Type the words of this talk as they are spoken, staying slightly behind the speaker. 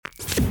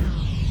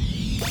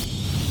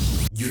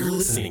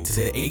listening to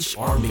the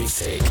HR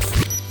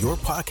Mixtape, your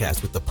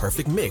podcast with the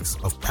perfect mix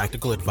of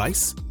practical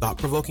advice,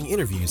 thought-provoking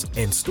interviews,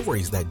 and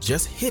stories that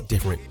just hit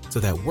different so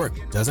that work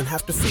doesn't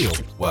have to feel,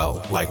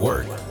 well, like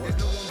work.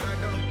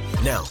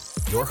 Now,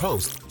 your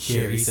host,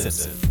 Jeannie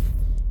Sutton.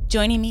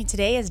 Joining me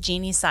today is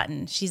Jeannie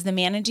Sutton. She's the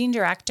Managing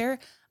Director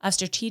of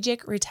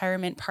Strategic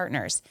Retirement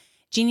Partners.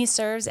 Jeannie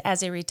serves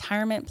as a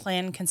retirement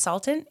plan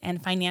consultant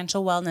and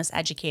financial wellness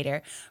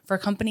educator for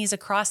companies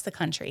across the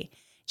country.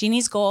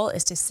 Jeannie's goal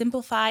is to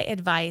simplify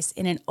advice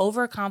in an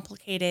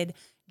overcomplicated,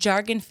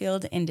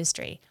 jargon-filled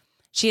industry.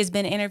 She has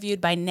been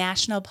interviewed by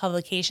national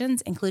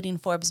publications, including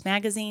Forbes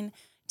Magazine,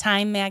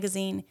 Time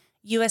Magazine,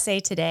 USA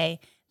Today,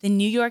 The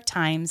New York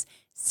Times,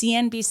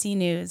 CNBC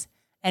News,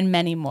 and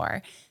many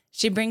more.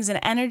 She brings an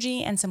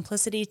energy and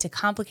simplicity to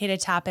complicated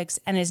topics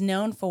and is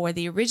known for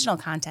the original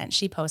content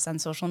she posts on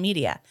social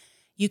media.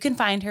 You can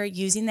find her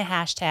using the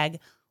hashtag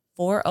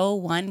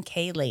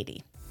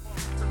 401klady.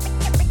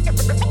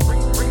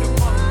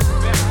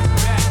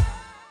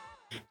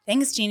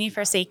 Thanks, Jeannie,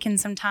 for taking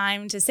some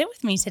time to sit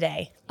with me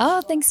today.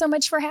 Oh, thanks so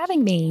much for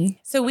having me.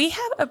 So we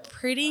have a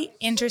pretty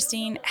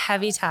interesting,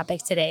 heavy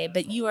topic today,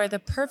 but you are the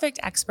perfect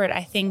expert,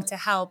 I think, to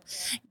help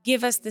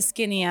give us the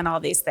skinny on all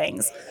these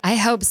things. I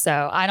hope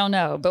so. I don't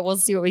know, but we'll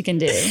see what we can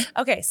do.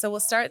 Okay, so we'll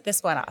start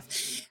this one off.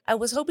 I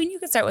was hoping you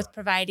could start with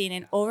providing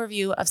an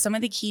overview of some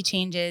of the key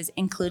changes,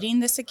 including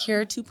the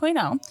Secure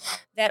 2.0,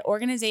 that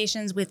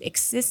organizations with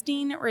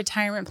existing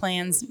retirement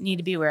plans need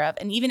to be aware of.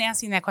 And even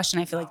asking that question,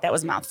 I feel like that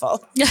was a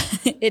mouthful.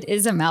 It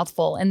is a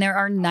mouthful, and there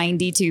are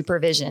 92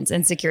 provisions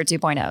in Secure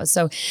 2.0,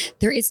 so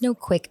there is no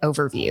quick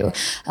overview.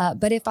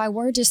 But if I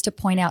were just to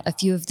point out a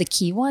few of the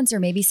key ones, or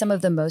maybe some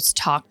of the most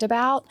talked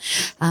about,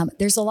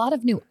 there's a lot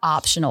of new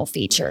optional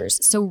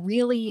features. So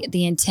really,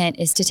 the intent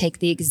is to take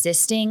the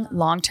existing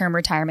long-term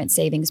retirement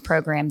savings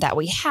program that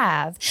we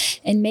have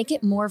and make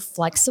it more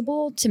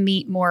flexible to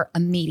meet more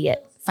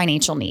immediate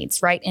financial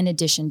needs, right? In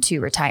addition to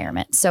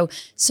retirement. So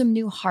some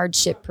new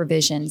hardship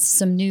provisions,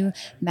 some new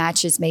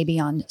matches maybe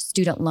on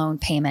student loan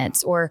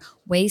payments, or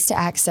ways to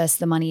access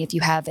the money if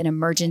you have an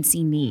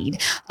emergency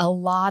need. A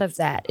lot of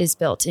that is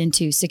built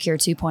into Secure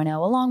 2.0,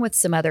 along with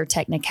some other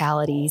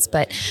technicalities,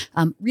 but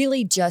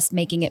really just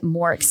making it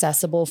more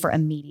accessible for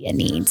immediate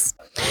needs.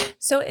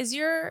 So as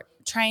you're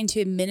trying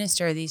to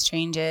administer these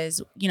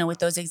changes, with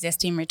those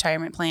existing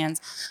retirement plans,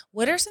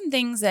 what are some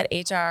things that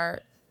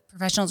HR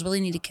professionals really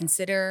need to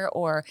consider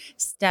or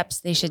steps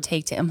they should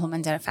take to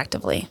implement it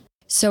effectively?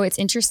 So it's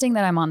interesting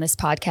that I'm on this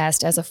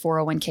podcast as a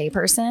 401k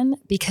person,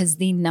 because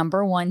the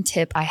number one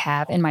tip I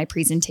have in my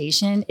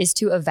presentation is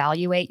to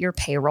evaluate your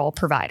payroll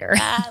provider.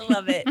 I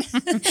love it.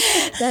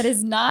 That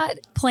is not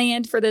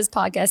planned for this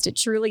podcast. It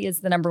truly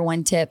is the number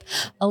one tip.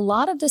 A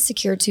lot of the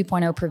Secure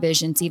 2.0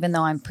 provisions, even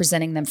though I'm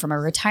presenting them from a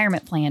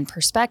retirement plan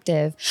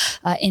perspective,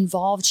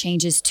 involve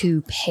changes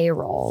to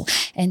payroll.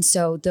 And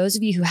so those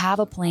of you who have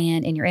a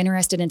plan and you're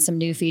interested in some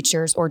new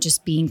features or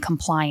just being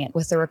compliant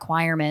with the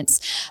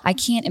requirements, I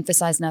can't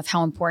emphasize enough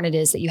how important it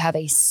is that you have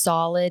a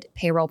solid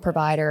payroll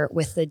provider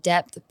with the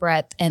depth,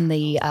 breadth, and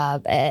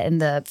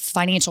the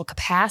financial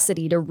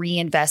capacity to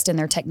reinvest in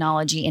their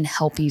technology and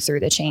help you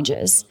through the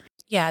changes.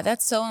 Yeah,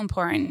 that's so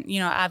important.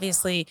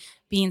 Obviously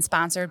being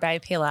sponsored by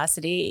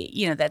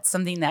Paylocity, that's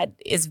something that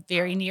is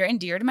very near and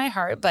dear to my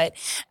heart, but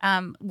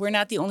we're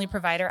not the only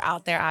provider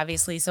out there,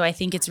 obviously. So I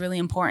think it's really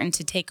important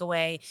to take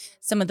away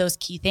some of those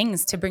key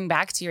things to bring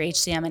back to your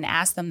HCM and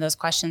ask them those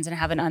questions and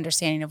have an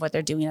understanding of what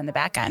they're doing on the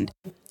back end.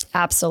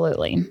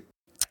 Absolutely.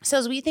 So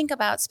as we think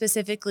about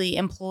specifically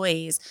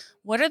employees,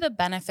 what are the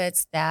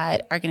benefits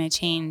that are going to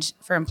change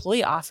for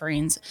employee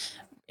offerings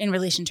in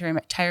relation to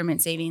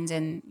retirement savings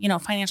and,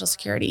 financial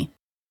security?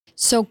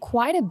 So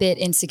quite a bit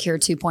in Secure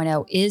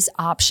 2.0 is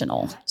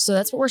optional. So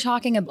that's what we're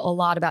talking a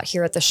lot about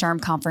here at the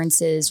SHRM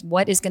conference is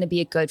what is going to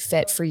be a good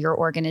fit for your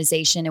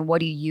organization and what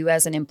do you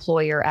as an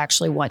employer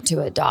actually want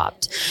to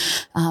adopt.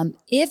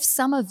 If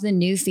some of the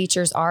new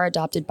features are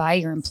adopted by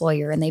your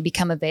employer and they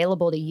become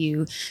available to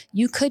you,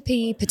 you could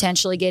be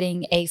potentially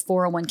getting a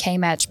 401k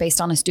match based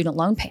on a student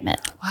loan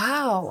payment.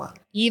 Wow.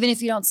 Even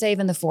if you don't save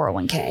in the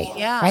 401k,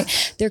 yeah.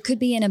 Right? There could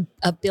be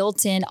a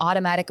built-in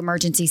automatic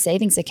emergency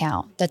savings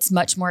account that's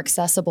much more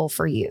accessible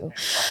for you.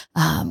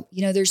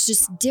 There's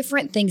just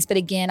different things. But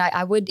again,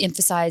 I would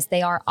emphasize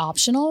they are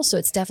optional. So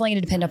it's definitely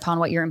going to depend upon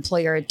what your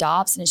employer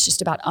adopts. And it's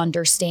just about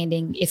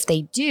understanding, if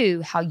they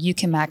do, how you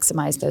can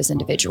maximize those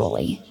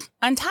individually.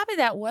 On top of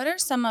that, what are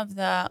some of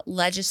the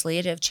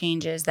legislative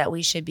changes that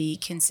we should be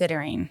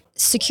considering?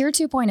 Secure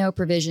 2.0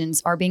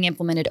 provisions are being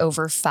implemented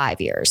over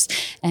 5 years.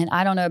 And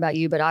I don't know about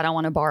you, but I don't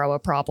want to borrow a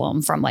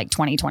problem from like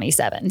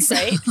 2027.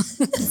 Right?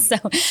 So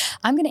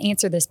I'm going to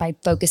answer this by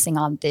focusing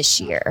on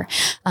this year.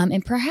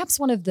 And perhaps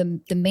one of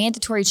the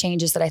mandatory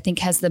changes that I think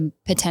has the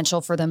potential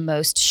for the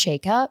most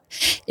shakeup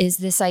is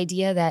this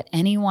idea that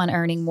anyone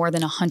earning more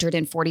than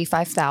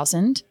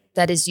 $145,000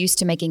 that is used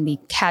to making the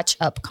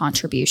catch-up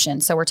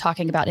contribution. So we're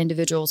talking about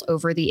individuals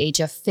over the age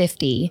of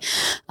 50.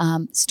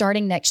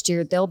 Starting next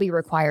year, they'll be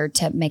required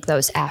to make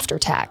those after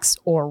tax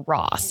or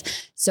Roth.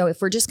 So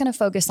if we're just going to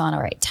focus on,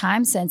 all right,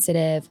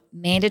 time-sensitive,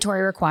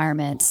 mandatory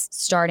requirements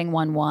starting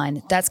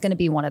 1/1, that's going to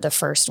be one of the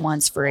first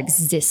ones for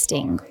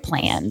existing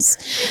plans.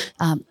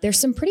 There's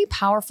some pretty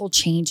powerful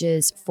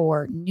changes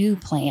for new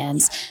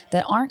plans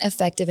that aren't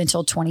effective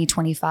until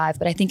 2025,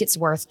 but I think it's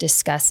worth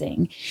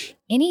discussing.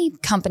 Any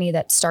company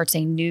that starts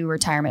a new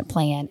retirement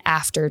plan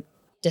after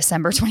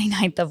December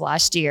 29th of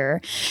last year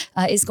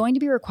is going to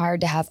be required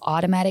to have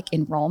automatic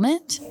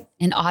enrollment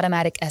and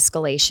automatic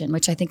escalation,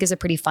 which I think is a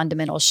pretty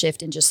fundamental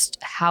shift in just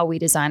how we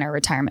design our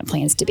retirement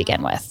plans to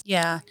begin with.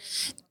 Yeah.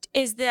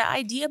 Is the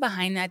idea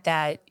behind that,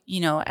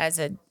 as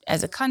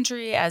a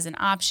country, as an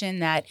option,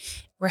 that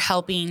we're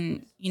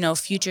helping,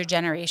 future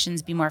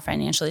generations be more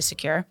financially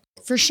secure?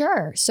 For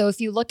sure. So if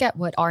you look at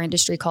what our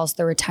industry calls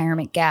the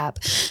retirement gap,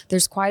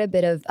 there's quite a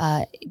bit of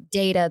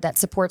data that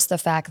supports the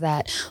fact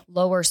that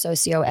lower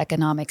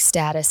socioeconomic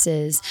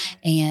statuses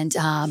and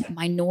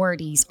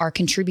minorities are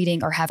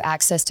contributing or have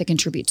access to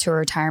contribute to a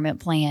retirement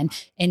plan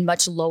in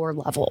much lower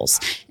levels.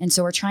 And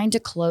so we're trying to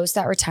close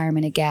that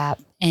retirement gap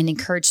and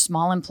encourage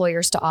small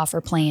employers to offer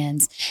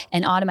plans.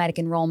 And automatic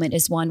enrollment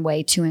is one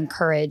way to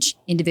encourage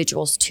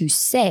individuals to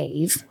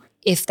save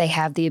if they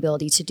have the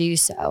ability to do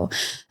so.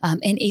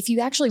 And if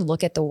you actually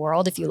look at the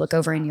world, if you look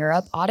over in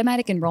Europe,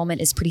 automatic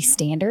enrollment is pretty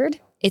standard.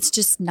 It's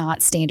just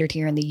not standard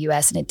here in the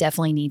US, and it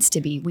definitely needs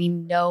to be. We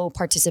know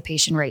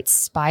participation rates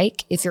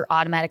spike if you're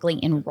automatically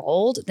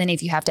enrolled than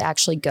if you have to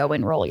actually go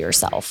enroll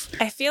yourself.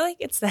 I feel like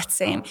it's that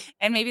same,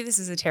 and maybe this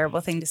is a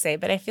terrible thing to say,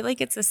 but I feel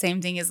like it's the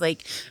same thing as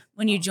like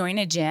when you join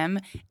a gym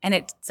and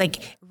it's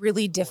like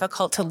really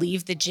difficult to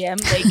leave the gym.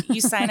 Like you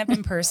sign up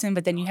in person,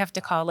 but then you have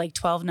to call like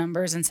 12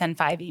 numbers and send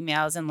 5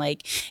 emails and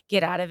like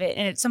get out of it.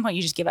 And at some point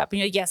you just give up and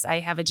you're like, yes,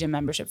 I have a gym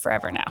membership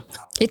forever now.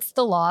 It's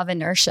the law of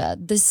inertia.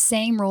 The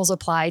same rules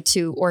apply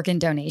to organ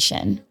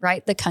donation,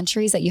 right? The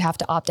countries that you have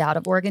to opt out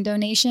of organ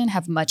donation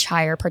have much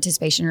higher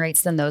participation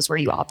rates than those where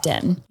you opt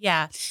in.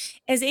 Yeah.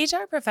 As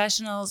HR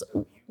professionals,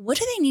 what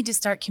do they need to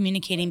start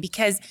communicating?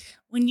 Because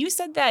when you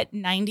said that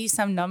 90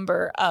 some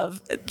number of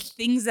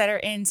things that are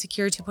in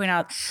Secure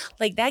 2.0,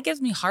 like that gives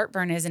me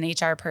heartburn as an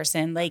HR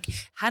person. Like,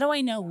 how do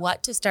I know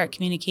what to start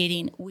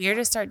communicating, where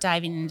to start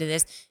diving into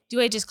this? Do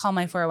I just call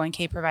my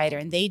 401k provider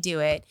and they do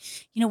it?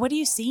 What are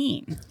you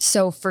seeing?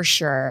 So for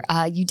sure,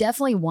 you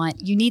definitely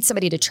you need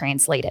somebody to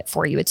translate it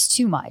for you. It's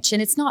too much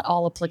and it's not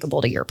all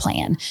applicable to your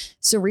plan.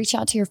 So reach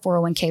out to your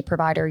 401k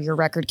provider, your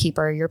record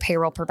keeper, your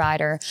payroll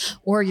provider,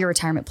 or your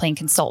retirement plan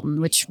consultant,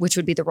 which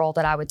would be the role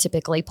that I would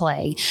typically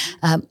play.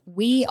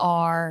 We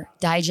are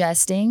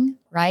digesting,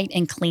 right,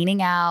 and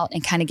cleaning out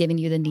and kind of giving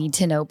you the need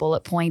to know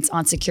bullet points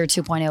on Secure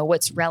 2.0,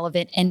 what's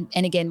relevant, and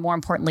again, more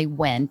importantly,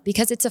 when,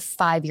 because it's a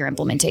 5-year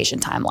implementation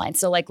timeline.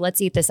 So like,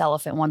 let's eat this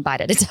elephant one bite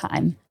at a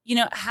time.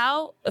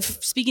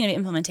 Speaking of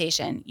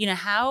implementation,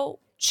 how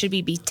should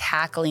we be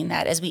tackling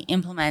that as we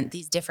implement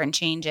these different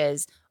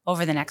changes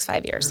over the next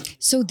 5 years?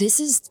 So this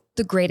is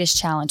the greatest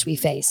challenge we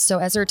face. So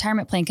as a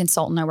retirement plan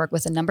consultant, I work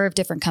with a number of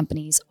different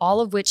companies, all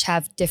of which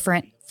have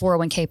different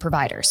 401k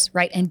providers,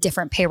 right? And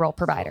different payroll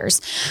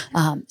providers.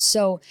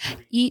 So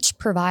each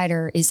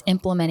provider is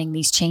implementing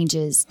these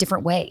changes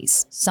different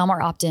ways. Some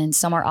are opt-in,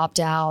 some are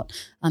opt-out.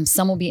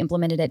 Some will be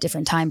implemented at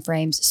different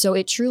timeframes. So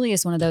it truly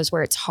is one of those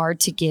where it's hard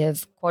to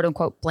give quote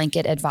unquote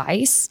blanket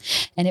advice.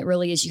 And it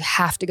really is, you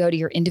have to go to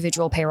your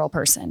individual payroll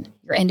person,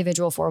 your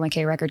individual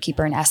 401k record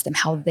keeper, and ask them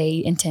how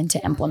they intend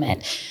to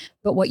implement.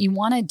 But what you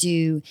want to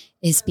do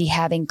is be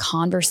having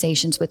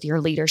conversations with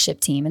your leadership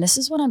team. And this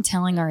is what I'm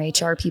telling our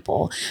HR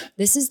people.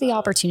 This is the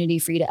opportunity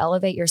for you to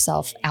elevate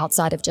yourself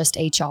outside of just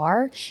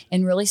HR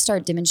and really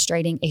start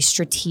demonstrating a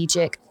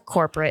strategic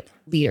corporate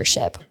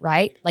leadership,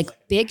 right? Like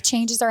big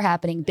changes are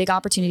happening, big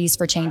opportunities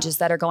for changes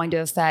that are going to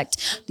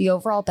affect the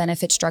overall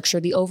benefit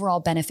structure, the overall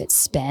benefit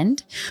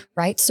spend,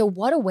 right? So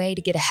what a way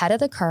to get ahead of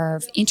the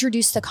curve,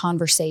 introduce the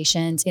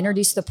conversations,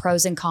 introduce the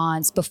pros and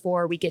cons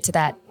before we get to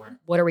that,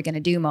 what are we going to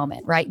do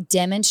moment, right?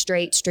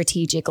 Demonstrate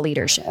strategic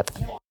leadership.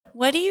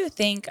 What do you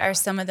think are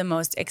some of the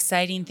most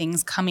exciting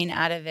things coming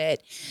out of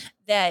it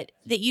that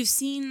you've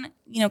seen,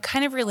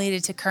 kind of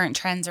related to current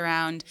trends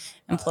around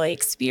employee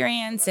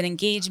experience and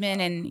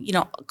engagement and,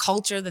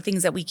 culture, the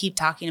things that we keep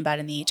talking about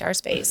in the HR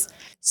space?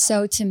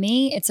 So to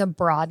me, it's a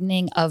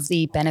broadening of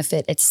the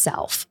benefit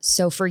itself.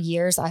 So for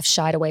years, I've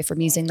shied away from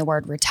using the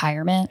word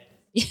retirement.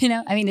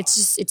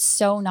 It's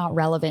so not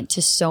relevant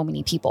to so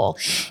many people.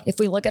 If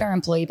we look at our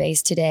employee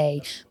base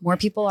today, more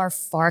people are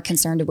far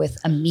concerned with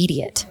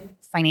immediate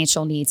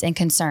financial needs and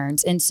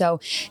concerns. And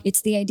so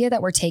it's the idea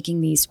that we're taking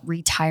these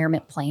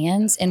retirement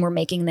plans and we're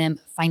making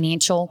them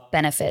financial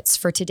benefits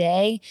for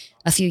today,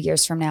 a few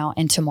years from now,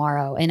 and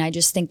tomorrow. And I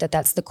just think that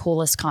that's the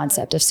coolest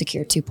concept of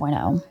Secure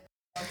 2.0.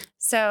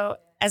 So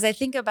as I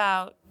think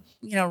about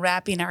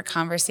wrapping our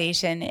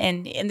conversation,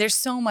 and there's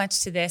so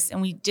much to this,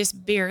 and we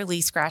just barely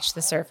scratched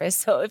the surface.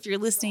 So if you're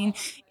listening,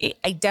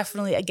 I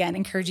definitely, again,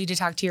 encourage you to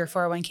talk to your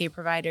 401k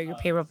provider, your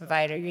payroll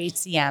provider, your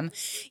HCM.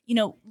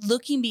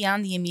 Looking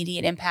beyond the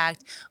immediate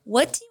impact,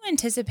 what do you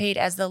anticipate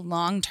as the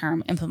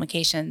long-term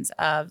implications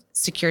of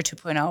Secure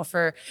 2.0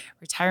 for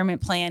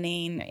retirement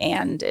planning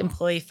and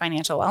employee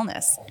financial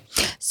wellness?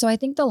 So I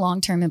think the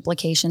long-term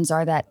implications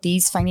are that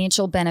these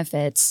financial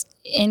benefits,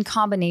 in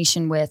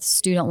combination with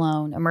student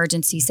loan,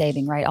 emergency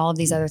saving, right, all of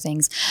these other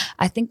things,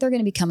 I think they're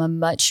going to become a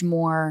much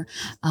more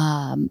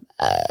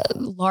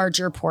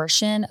larger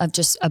portion of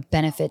just a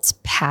benefits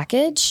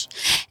package.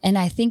 And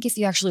I think if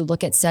you actually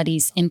look at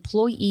studies,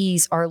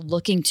 employees are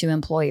looking to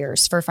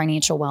employers for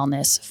financial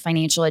wellness,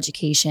 financial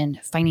education,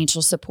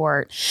 financial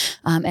support.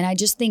 And I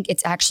just think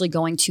it's actually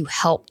going to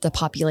help the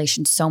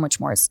population so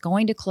much more. It's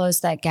going to close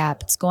that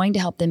gap. It's going to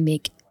help them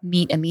meet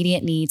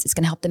immediate needs. It's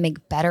going to help them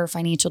make better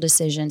financial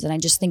decisions. And I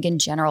just think in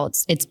general,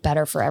 it's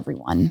better for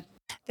everyone.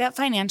 That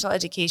financial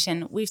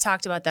education, we've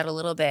talked about that a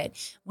little bit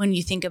when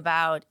you think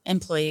about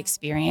employee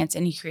experience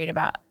and you create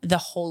about the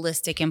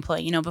holistic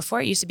employee.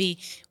 Before it used to be,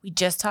 we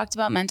just talked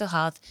about mental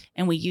health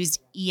and we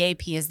used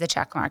EAP as the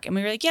check mark. And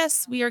we were like,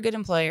 yes, we are good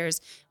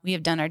employers. We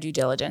have done our due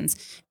diligence.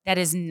 That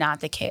is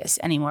not the case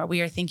anymore.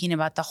 We are thinking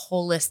about the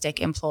holistic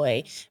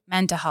employee,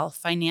 mental health,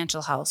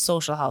 financial health,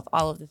 social health,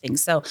 all of the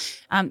things. So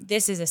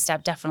this is a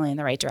step definitely in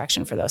the right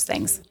direction for those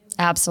things.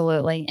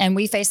 Absolutely. And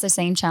we face the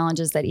same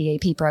challenges that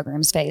EAP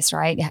programs face,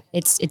 right?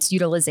 It's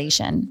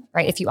utilization,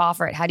 right? If you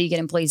offer it, how do you get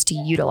employees to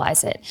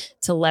utilize it,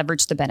 to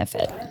leverage the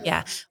benefit?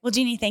 Yeah. Well,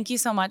 Jeannie, thank you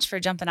so much for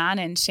jumping on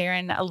and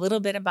sharing a little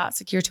bit about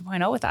Secure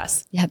 2.0 with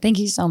us. Yeah, thank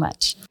you so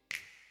much.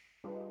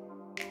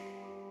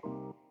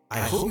 I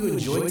hope you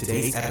enjoyed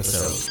today's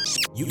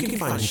episode. You can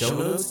find show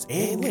notes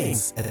and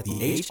links at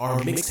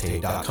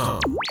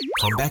thehrmixtape.com.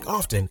 Come back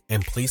often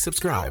and please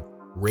subscribe,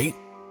 rate,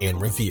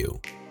 and review.